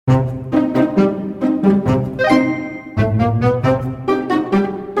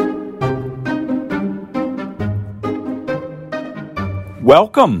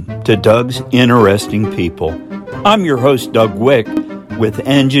Welcome to Doug's Interesting People. I'm your host, Doug Wick, with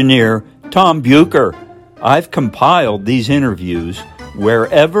engineer Tom Bucher. I've compiled these interviews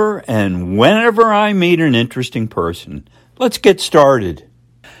wherever and whenever I meet an interesting person. Let's get started.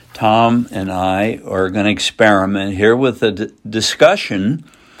 Tom and I are going to experiment here with a discussion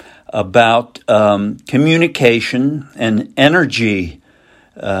about communication and energy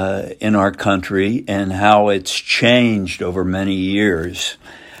in our country and how it's changed over many years.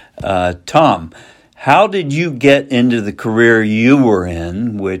 Tom, how did you get into the career you were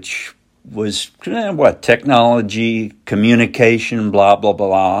in, which was, technology, communication, blah, blah,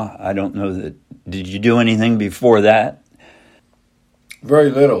 blah. I don't know that. Did you do anything before that?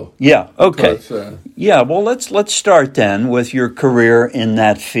 Very little. Yeah, okay. Well, let's start then with your career in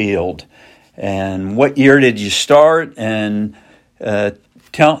that field. And what year did you start? And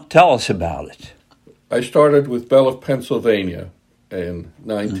tell us about it. I started with Bell of Pennsylvania in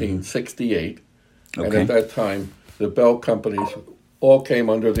 1968. Okay. And at that time, the Bell companies all came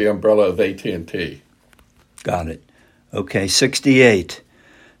under the umbrella of AT&T. Got it. Okay, 68.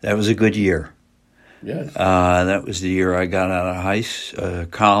 That was a good year. Yes. That was the year I got out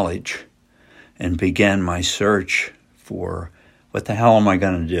of college and began my search for what the hell am I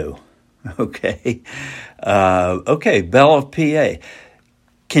going to do? Okay. Bell of PA.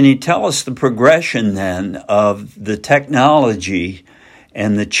 Can you tell us the progression then of the technology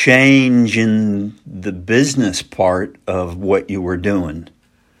and the change in the business part of what you were doing?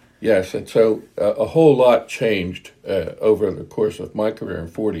 Yes, and so a whole lot changed over the course of my career in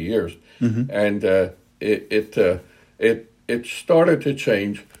 40 years. Mm-hmm. And it started to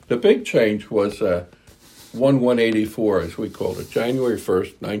change. The big change was 1/1/84, as we called it, January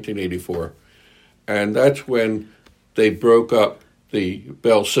 1st, 1984. And that's when they broke up the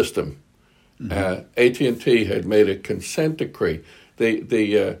Bell system. Mm-hmm. AT&T had made a consent decree.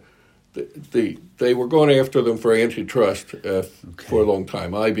 They were going after them for antitrust for a long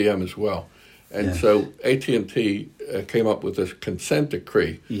time, IBM as well. And so AT&T came up with this consent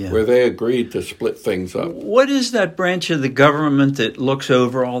decree where they agreed to split things up. What is that branch of the government that looks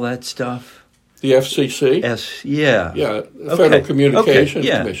over all that stuff? The FCC? Yeah, the Federal Communications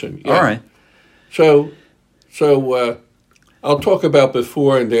Commission. Yeah. All right. So I'll talk about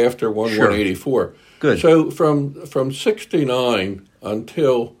before and after 1/1/84. Good. So from 69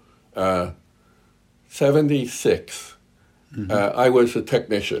 until 76, mm-hmm. I was a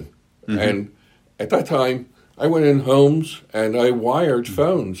technician. Mm-hmm. And at that time, I went in homes and I wired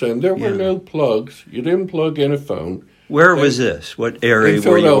phones. And there were no plugs. You didn't plug in a phone. Where was this? What area in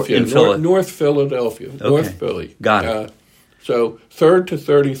Philadelphia, were you in? North Philadelphia. Okay. North Philly. Got it. So 3rd to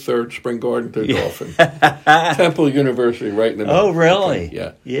 33rd, Spring Garden to Dolphin. Temple University right in the middle. Oh, really? Okay.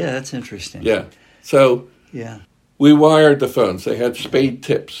 Yeah. Yeah, that's interesting. Yeah. So we wired the phones. They had spade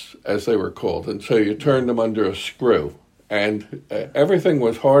tips, as they were called. And so you turned them under a screw. And everything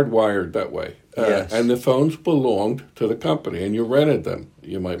was hardwired that way. Yes. And the phones belonged to the company, and you rented them.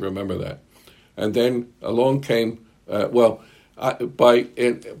 You might remember that. And then along came, by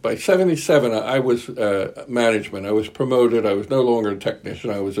 77, I was management. I was promoted. I was no longer a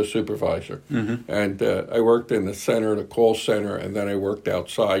technician. I was a supervisor. Mm-hmm. And I worked in the center, the call center, and then I worked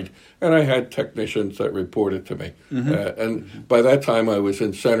outside. And I had technicians that reported to me. Mm-hmm. And by that time, I was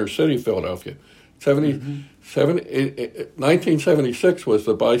in Center City, Philadelphia. 1976 was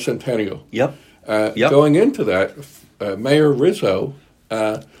the bicentennial. Yep. Going into that, Mayor Rizzo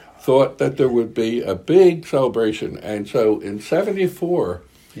thought that there would be a big celebration. And so in 74,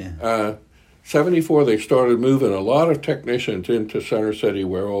 they started moving a lot of technicians into Center City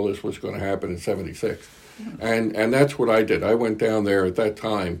where all this was going to happen in 76. And that's what I did. I went down there at that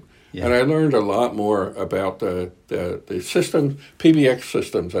time. Yeah. And I learned a lot more about the systems, PBX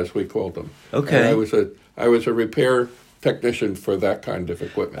systems, as we called them. Okay. And I was a repair technician for that kind of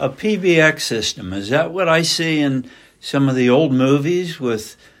equipment. A PBX system, is that what I see in some of the old movies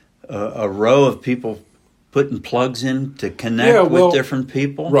with a row of people putting plugs in to connect with different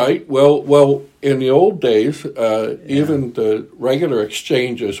people? Right. Well, in the old days, even the regular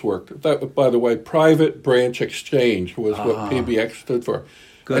exchanges worked. That, by the way, private branch exchange was what PBX stood for.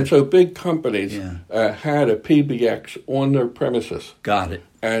 Good. And so big companies had a PBX on their premises. Got it.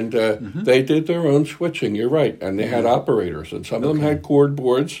 And they did their own switching, you're right. And they had operators, and some of them had cord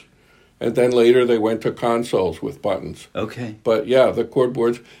boards. And then later they went to consoles with buttons. Okay. But the cord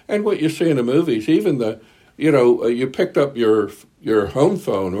boards. And what you see in the movies, even you picked up your home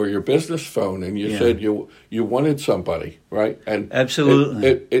phone or your business phone and you said you wanted somebody, right? And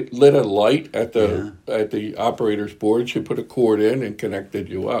absolutely. It lit a light at the operator's board. She put a cord in and connected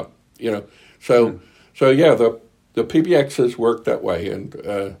you up, So the the PBXs worked that way,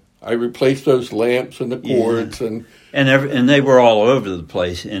 and I replaced those lamps and the cords and they were all over the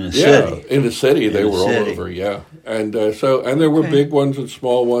place in the city. In the city, they were all over. Yeah, and there were big ones and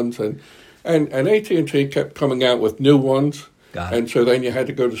small ones, and AT&T kept coming out with new ones. And so then you had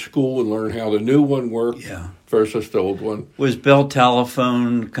to go to school and learn how the new one worked versus the old one. Was Bell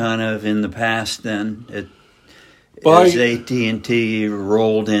Telephone kind of in the past then? As AT&T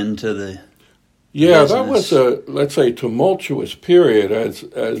rolled into the business? That was a, let's say, tumultuous period.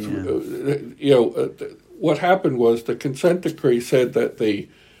 What happened was the consent decree said that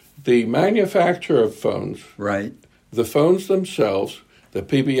the manufacturer of phones, the phones themselves, the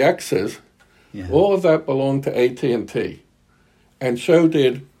PBXs, all of that belonged to AT&T. And so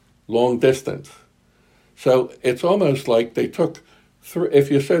did long distance. So it's almost like they took, if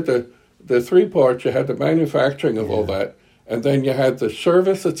you said the three parts, you had the manufacturing of all that, and then you had the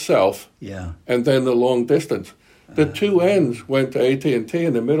service itself, and then the long distance. The two ends went to AT&T,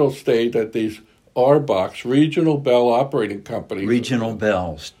 and the middle stayed at these RBOX, Regional Bell Operating Companies. Regional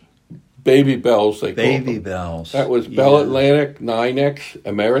Bells. Baby Bells, they called them. Baby Bells. That was Bell Atlantic, NYNEX,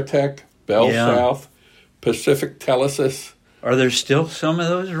 Ameritech, Bell South, Pacific Telesis. Are there still some of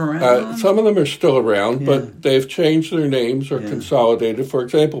those around? Some of them are still around, but they've changed their names or consolidated. For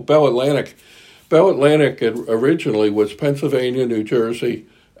example, Bell Atlantic. Bell Atlantic originally was Pennsylvania, New Jersey,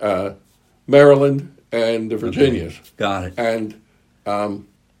 Maryland, and the Virginias. Got it. And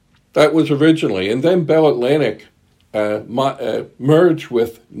that was originally. And then Bell Atlantic merged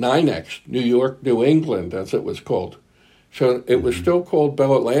with NYNEX, New York, New England, as it was called. So it was still called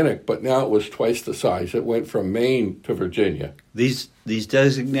Bell Atlantic, but now it was twice the size. It went from Maine to Virginia. These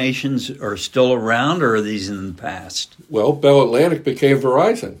designations are still around, or are these in the past? Well, Bell Atlantic became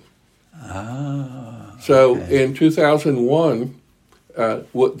Verizon. So in 2001,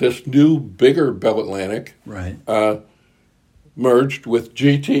 this new, bigger Bell Atlantic merged with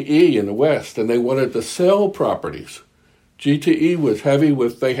GTE in the West, and they wanted to sell properties. GTE was heavy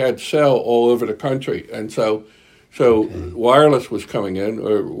they had cell all over the country, and so wireless was coming in,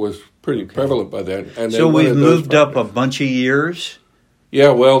 or was pretty prevalent by then. And so we've moved up a bunch of years?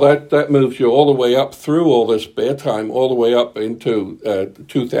 Yeah, well, that moves you all the way up through all this bad time, all the way up into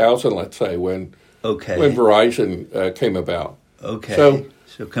 2000, let's say, when Verizon came about. Okay.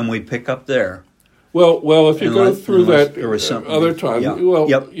 So can we pick up there? Well, if you go through that other time,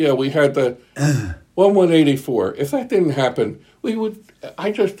 we had the 1184. If that didn't happen,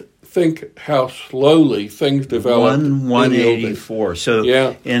 I just think how slowly things developed. 1184. So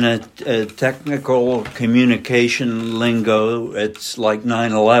in a technical communication lingo, it's like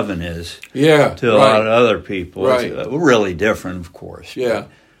 9/11 is. To a lot of other people. Right. It's really different, of course. Yeah.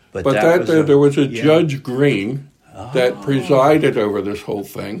 But there was a Judge Green that presided over this whole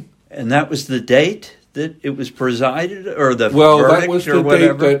thing. And that was the date that it was presided, or the verdict, that was the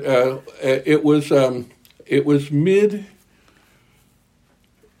date that it was mid.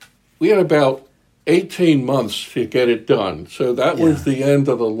 We had about 18 months to get it done, so that was the end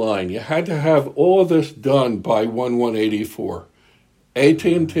of the line. You had to have all of this done by 1184.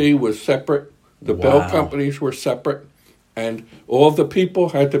 AT&T was separate. The Bell companies were separate. And all of the people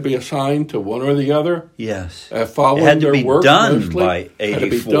had to be assigned to one or the other. Yes. Following it had to their be work done mostly. by 84. Had to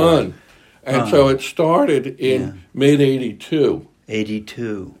be done. And so it started in mid-82.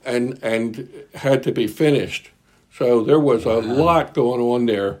 82. And had to be finished. So there was a lot going on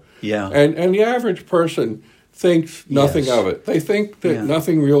there. Yeah. And the average person thinks nothing of it. They think that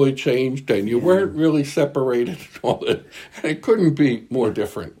nothing really changed and you weren't really separated and all that. And it couldn't be more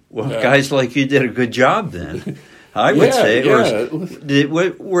different. Well, guys like you did a good job then. I would say.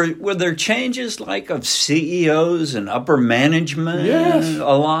 Were there changes like of CEOs and upper management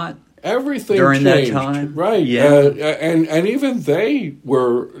a lot? Everything during changed. That time? Right. Yeah. And even they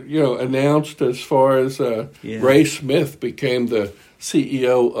were, announced as far as Ray Smith became the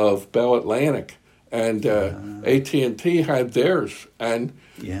CEO of Bell Atlantic, and AT&T had theirs. And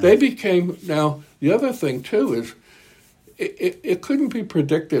they became, now, the other thing, too, is it couldn't be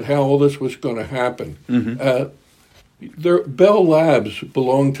predicted how all this was going to happen. Mm-hmm. Bell Labs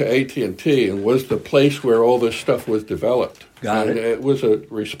belonged to AT&T and was the place where all this stuff was developed. Got it. It was a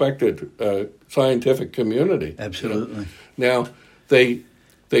respected scientific community. Absolutely. Now, they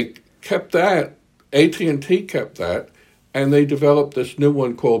kept that, AT&T kept that, and they developed this new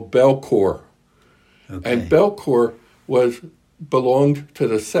one called Bellcore. Okay. And Bellcore belonged to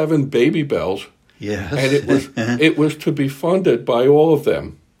the 7 baby bells. Yes. And it was to be funded by all of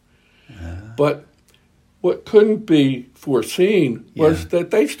them. But what couldn't be foreseen was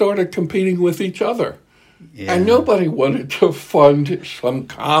that they started competing with each other. Yeah. And nobody wanted to fund some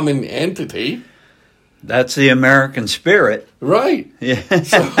common entity. That's the American spirit. Right. Yeah.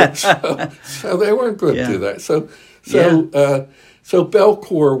 So they weren't going to do that. So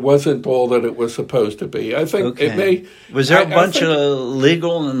Belcor wasn't all that it was supposed to be. I think it may. Was there a bunch of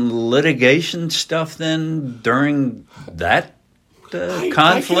legal and litigation stuff then during that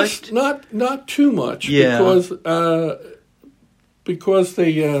conflict? I guess not too much. Yeah. Because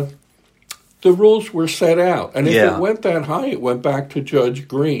the rules were set out, and if it went that high, it went back to Judge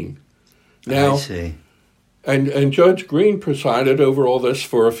Green. Now, I see. And Judge Green presided over all this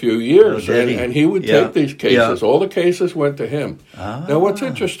for a few years, and he would take these cases. All the cases went to him. Now, what's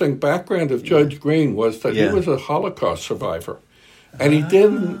interesting, background of Judge Green was that he was a Holocaust survivor, and he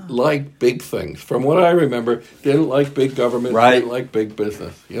didn't like big things. From what I remember, didn't like big government, didn't like big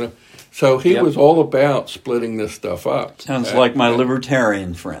business, So he was all about splitting this stuff up. Sounds like my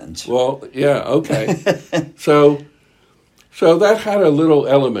libertarian friends. Well, yeah, okay. So that had a little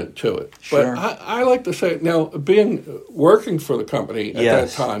element to it. Sure. But I like to say, now, working for the company at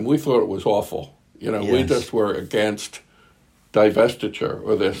that time, we thought it was awful. We just were against divestiture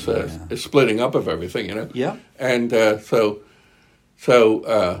or this splitting up of everything, Yeah. And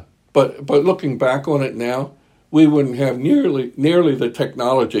but looking back on it now, we wouldn't have nearly the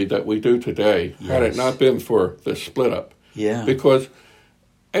technology that we do today had it not been for the split up. Yeah. Because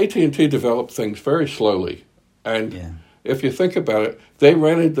AT&T developed things very slowly, and if you think about it, they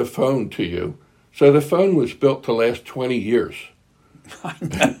rented the phone to you, so the phone was built to last 20 years. I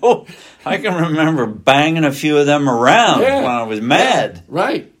know. I can remember banging a few of them around when I was mad. Yeah,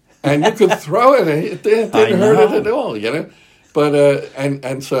 right. And you could throw it, and it didn't hurt it at all, But,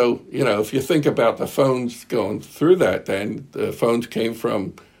 and so, if you think about the phones going through that, then the phones came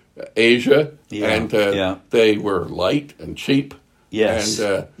from Asia, and they were light and cheap,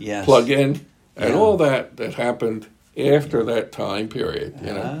 and plug-in, and all that happened after that time period,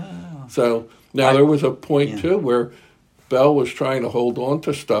 So now there was a point, too, where Bell was trying to hold on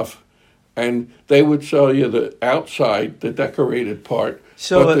to stuff, and they would sell you the outside, the decorated part,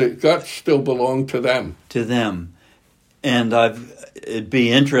 but the guts still belonged to them. To them. And it'd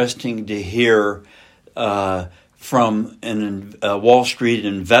be interesting to hear from a Wall Street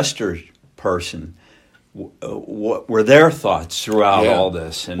investor person what were their thoughts throughout all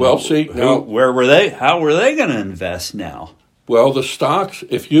this, and where were they? How were they going to invest now? Well, the stocks.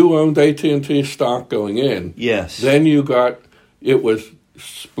 If you owned AT&T stock going in, then it was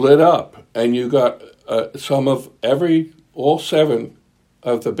split up, and you got all 7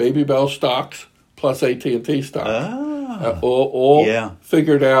 of the Baby Bell stocks plus AT&T stock. All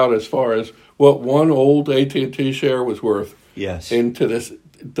figured out as far as what one old AT&T share was worth. Into this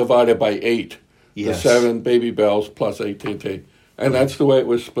divided by 8. The 7 Baby Bells plus AT&T, and that's the way it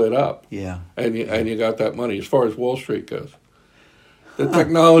was split up. And you got that money as far as Wall Street goes. The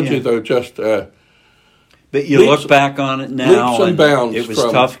technology, though, just. But you look back on it now, leaps and bounds. It was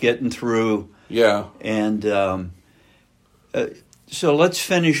tough getting through. Yeah. And so let's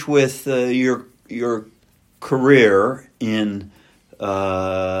finish with your career in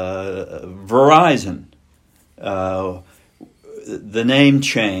Verizon. The name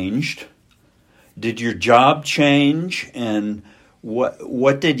changed. Did your job change, and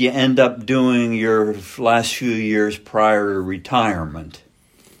what did you end up doing your last few years prior to retirement?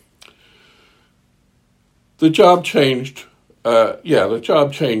 The job changed. The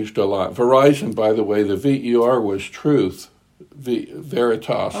job changed a lot. Verizon, by the way, the VER was Truth,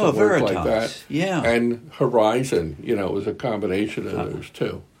 Veritas, and words like that. Yeah. And Horizon, it was a combination of those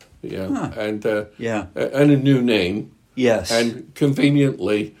two. And a new name. Yes. And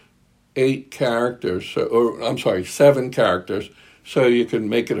conveniently, 7 characters, so you can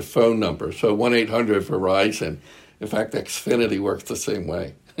make it a phone number. So 1-800-VERIZON. In fact, Xfinity works the same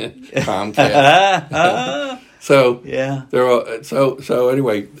way. Comcast. So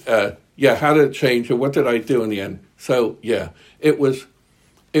anyway, how did it change, and what did I do in the end? So it was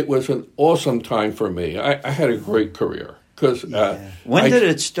an awesome time for me. I had a great career because when did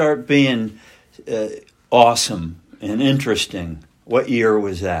it start being awesome and interesting? What year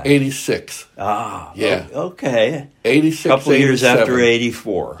was that? 86. Yeah. Okay. 86. A couple years after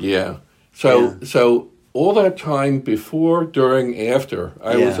 84. Yeah. So all that time before, during, after,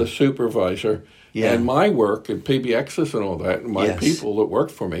 I was a supervisor. Yeah. And my work and PBXs and all that, and my people that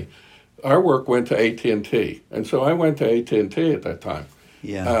worked for me, our work went to AT&T. And so I went to AT&T at that time.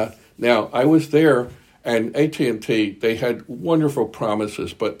 Yeah. Now, I was there, and AT&T, they had wonderful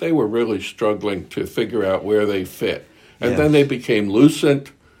promises, but they were really struggling to figure out where they fit. And then they became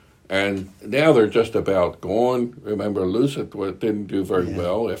Lucent, and now they're just about gone. Remember, Lucent didn't do very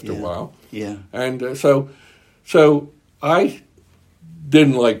well after a while. Yeah. And so I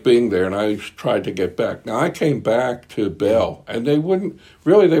didn't like being there, and I tried to get back. Now, I came back to Bell, and they wouldn't,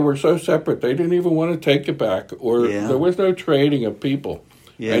 really, they were so separate, they didn't even want to take it back, or there was no trading of people.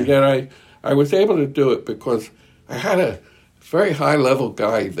 Yeah. And yet I was able to do it because I had a very high-level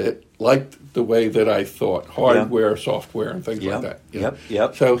guy that liked the way that I thought, hardware, software, and things like that.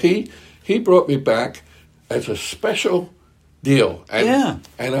 Yep. So he brought me back as a special deal. And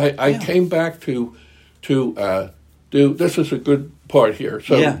I came back to do, this is a good part here.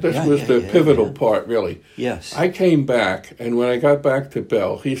 So this was the pivotal part, really. Yes. I came back, and when I got back to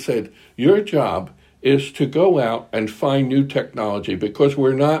Bell, he said, your job is to go out and find new technology because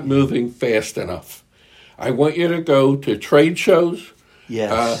we're not moving fast enough. I want you to go to trade shows.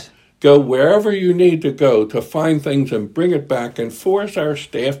 Yes. Go wherever you need to go to find things and bring it back and force our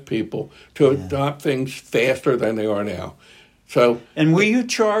staff people to adopt things faster than they are now. And were you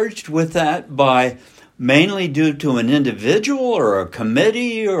charged with that by mainly due to an individual or a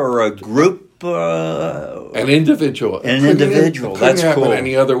committee or a group? An individual. That's happen cool.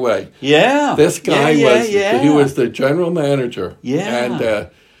 Any other way? Yeah. This guy he was the general manager. Yeah.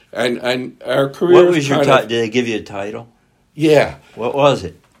 And our career. What was your title? Did they give you a title? Yeah. What was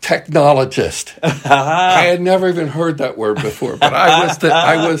it? Technologist. I had never even heard that word before, but I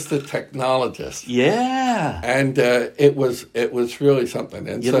was the technologist. Yeah. And it was really something.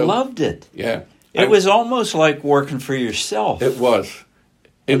 And you loved it. Yeah. It was almost like working for yourself. It was.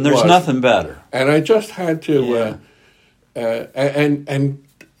 And there's nothing better. And I just had to and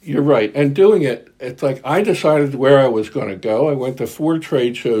you're right. And doing it, it's like I decided where I was going to go. I went to 4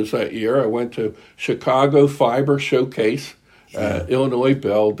 trade shows that year. I went to Chicago Fiber Showcase. Illinois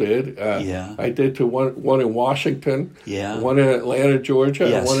Bell did. I did to one in Washington, one in Atlanta,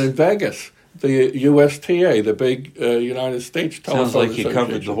 Georgia, and one in Vegas. The USTA, the big United States Telephone Sounds like you Association.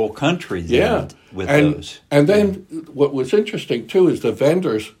 covered the whole country then with those. And then what was interesting, too, is the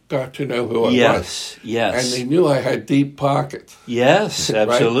vendors got to know who I was. Yes. And they knew I had deep pockets. Yes,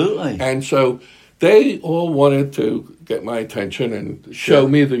 absolutely. Right? And so they all wanted to get my attention and show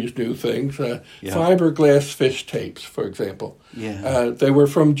me these new things. Fiberglass fish tapes, for example. They were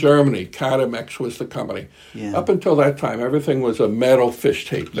from Germany. Catamex was the company. Up until that time, everything was a metal fish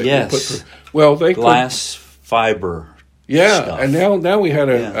tape. That you put through. Well, they glass fiber. Stuff. And now we had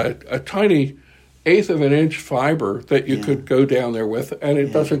a tiny 1/8 of an inch fiber that you could go down there with, and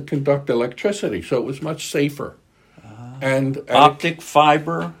it doesn't conduct electricity, so it was much safer. And optic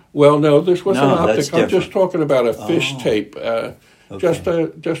fiber. Well, no, this wasn't optic. I'm different. just talking about a fish tape, just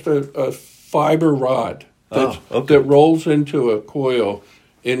a fiber rod that rolls into a coil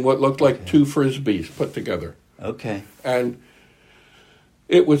in what looked like 2 Frisbees put together. Okay. And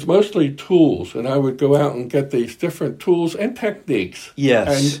it was mostly tools, and I would go out and get these different tools and techniques.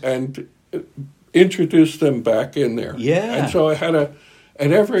 Yes. And introduce them back in there. Yeah. And so I had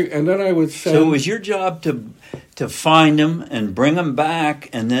and then I would send. So it was your job to find them and bring them back,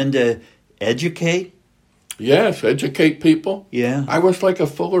 and then to educate. Yes, educate people. Yeah. I was like a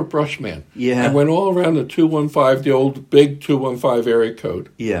Fuller Brushman. Yeah. I went all around the 215, the old big 215 area code.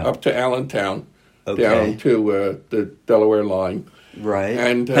 Yeah. Up to Allentown, down to the Delaware line. Right.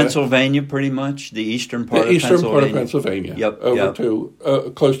 And Pennsylvania, pretty much, the eastern part the of Pennsylvania. eastern part of Pennsylvania. Yep. Over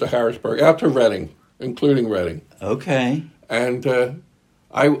to close to Harrisburg, out to Reading, including Reading. Okay. And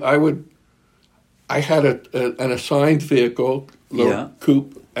I had an assigned vehicle,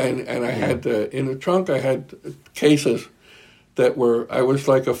 coupe, and I had in the trunk I had cases that I was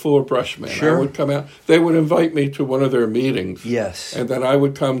like a Fuller Brushman. Sure. I would come out. They would invite me to one of their meetings. Yes. And then I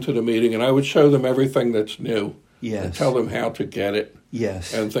would come to the meeting and I would show them everything that's new. Yes. And tell them how to get it.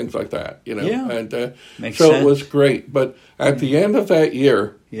 Yes. And things like that, you know. Yeah. And Makes so sense. it was great. But at the end of that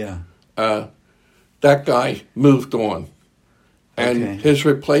year, that guy moved on. And his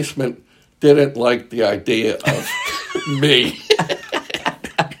replacement didn't like the idea of me.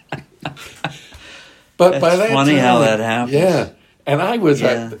 But by that funny time, how that happens. Yeah. And I was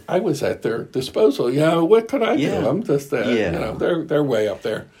at their disposal. You know, what could I do? I'm just you know, they're way up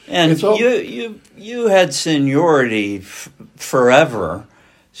there. And you had seniority forever,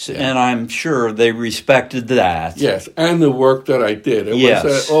 and I'm sure they respected that. Yes, and the work that I did. It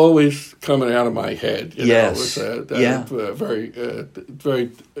was always coming out of my head. You know, it was very,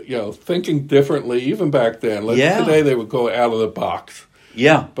 you know, thinking differently, even back then. Like today, they would go out of the box.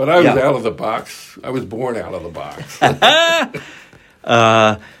 Yeah. But I was out of the box. I was born out of the box.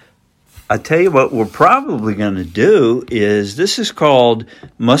 I tell you what we're probably going to do is, this is called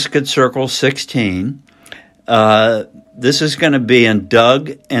Musket Circle 16. This is going to be in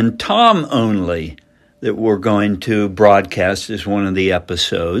Doug and Tom only that we're going to broadcast as one of the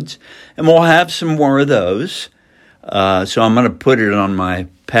episodes. And we'll have some more of those. So I'm going to put it on my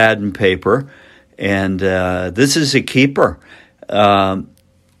pad and paper. And this is a keeper.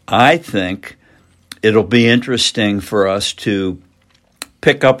 I think it'll be interesting for us to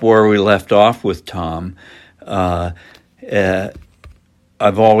pick up where we left off with Tom. I've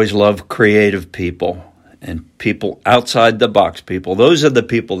always loved creative people and people outside the box people. Those are the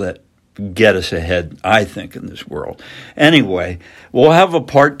people that get us ahead, I think, in this world. Anyway, we'll have a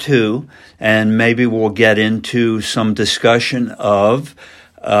part 2, and maybe we'll get into some discussion of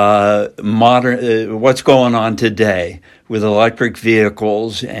modern what's going on today with electric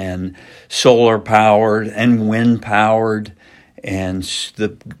vehicles and solar powered and wind powered, and the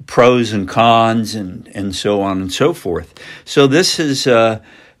pros and cons and so on and so forth. So this is a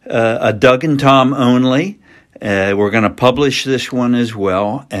Doug and Tom only. We're going to publish this one as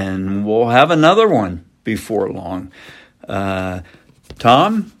well, and we'll have another one before long.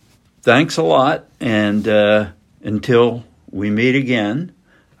 Tom, thanks a lot, and until we meet again,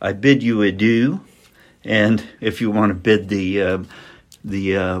 I bid you adieu. And if you want to bid the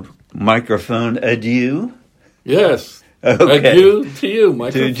microphone adieu. Yes. Okay. Adieu to you,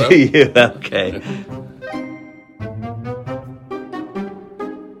 microphone. To you. Okay.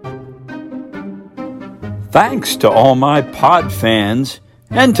 Thanks to all my pod fans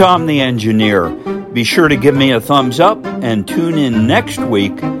and Tom the engineer. Be sure to give me a thumbs up and tune in next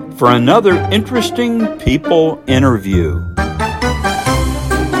week for another interesting people interview.